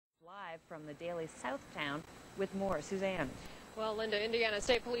live from the Daily Southtown with more. Suzanne. Well, Linda, Indiana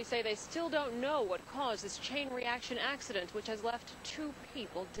State Police say they still don't know what caused this chain reaction accident, which has left 2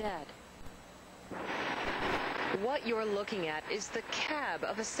 people dead. What you're looking at is the cab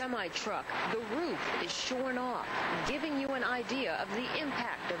of a semi-truck. The roof is shorn off, giving you an idea of the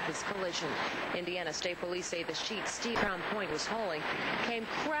impact of this collision. Indiana State Police say the sheet steel Crown Point was hauling came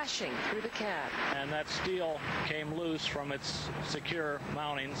crashing through the cab. And that steel came loose from its secure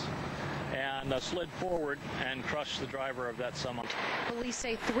mountings and slid forward and crushed the driver of that semi. Police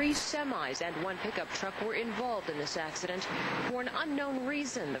say 3 semis and 1 pickup truck were involved in this accident. For an unknown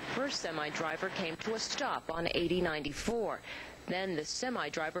reason, the first semi-driver came to a stop on 8094. Then the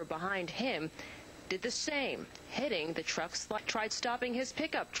semi-driver behind him did the same, hitting the truck, tried stopping his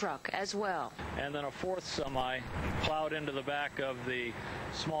pickup truck as well. And then a 4th semi plowed into the back of the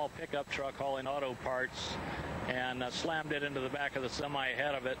small pickup truck hauling auto parts and slammed it into the back of the semi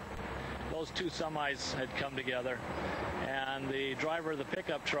ahead of it. Those 2 semis had come together, and the driver of the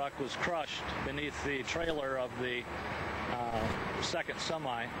pickup truck was crushed beneath the trailer of the second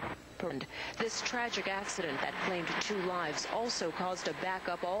semi. This tragic accident that claimed 2 lives also caused a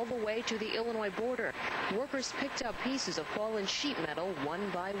backup all the way to the Illinois border. Workers picked up pieces of fallen sheet metal one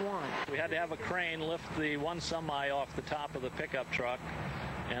by one. We had to have a crane lift the 1 semi off the top of the pickup truck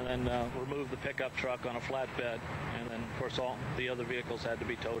and then remove the pickup truck on a flatbed. And then, of course, all the other vehicles had to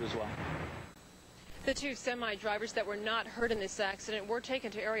be towed as well. The 2 semi-drivers that were not hurt in this accident were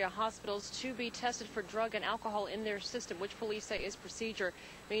taken to area hospitals to be tested for drug and alcohol in their system, which police say is procedure.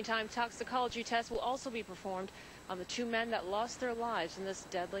 Meantime, toxicology tests will also be performed on the 2 men that lost their lives in this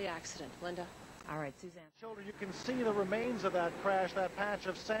deadly accident. Linda. All right, Suzanne. Children, you can see the remains of that crash. That patch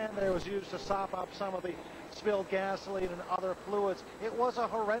of sand there was used to sop up some of the spilled gasoline and other fluids. It was a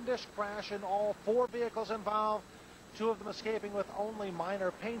horrendous crash in all 4 vehicles involved. 2 of them escaping with only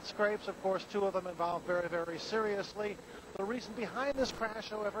minor paint scrapes. Of course, 2 of them involved very, very seriously. The reason behind this crash,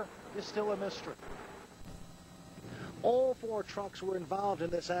 however, is still a mystery. All 4 trucks were involved in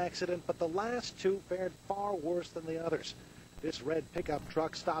this accident, but the last 2 fared far worse than the others. This red pickup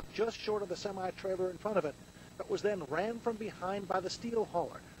truck stopped just short of the semi-trailer in front of it, but was then ran from behind by the steel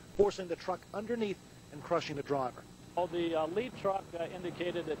hauler, forcing the truck underneath and crushing the driver. Well, the lead truck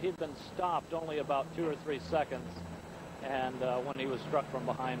indicated that he'd been stopped only about 2 or 3 seconds, and when he was struck from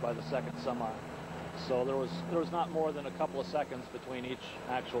behind by the second semi. So there was not more than a couple of seconds between each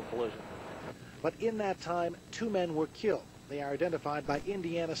actual collision. But in that time, 2 men were killed. They are identified by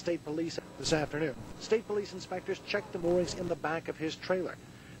Indiana State Police this afternoon. State Police inspectors checked the moorings in the back of his trailer.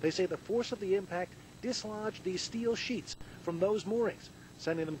 They say the force of the impact dislodged these steel sheets from those moorings,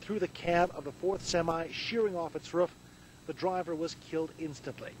 sending them through the cab of the 4th semi, shearing off its roof. The driver was killed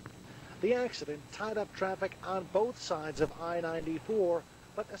instantly. The accident tied up traffic on both sides of I-94,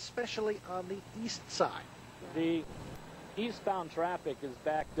 but especially on the east side. The eastbound traffic is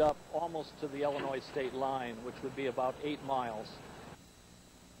backed up almost to the Illinois state line, which would be about 8 miles.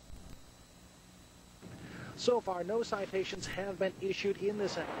 So far, no citations have been issued in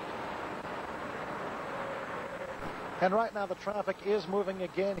this accident. And right now, the traffic is moving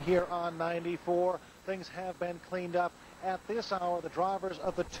again here on 94. Things have been cleaned up. At this hour, the drivers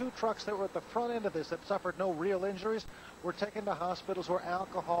of the 2 trucks that were at the front end of this that suffered no real injuries were taken to hospitals where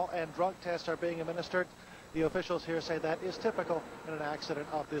alcohol and drug tests are being administered. The officials here say that is typical in an accident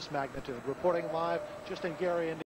of this magnitude. Reporting live just in Gary, Indiana.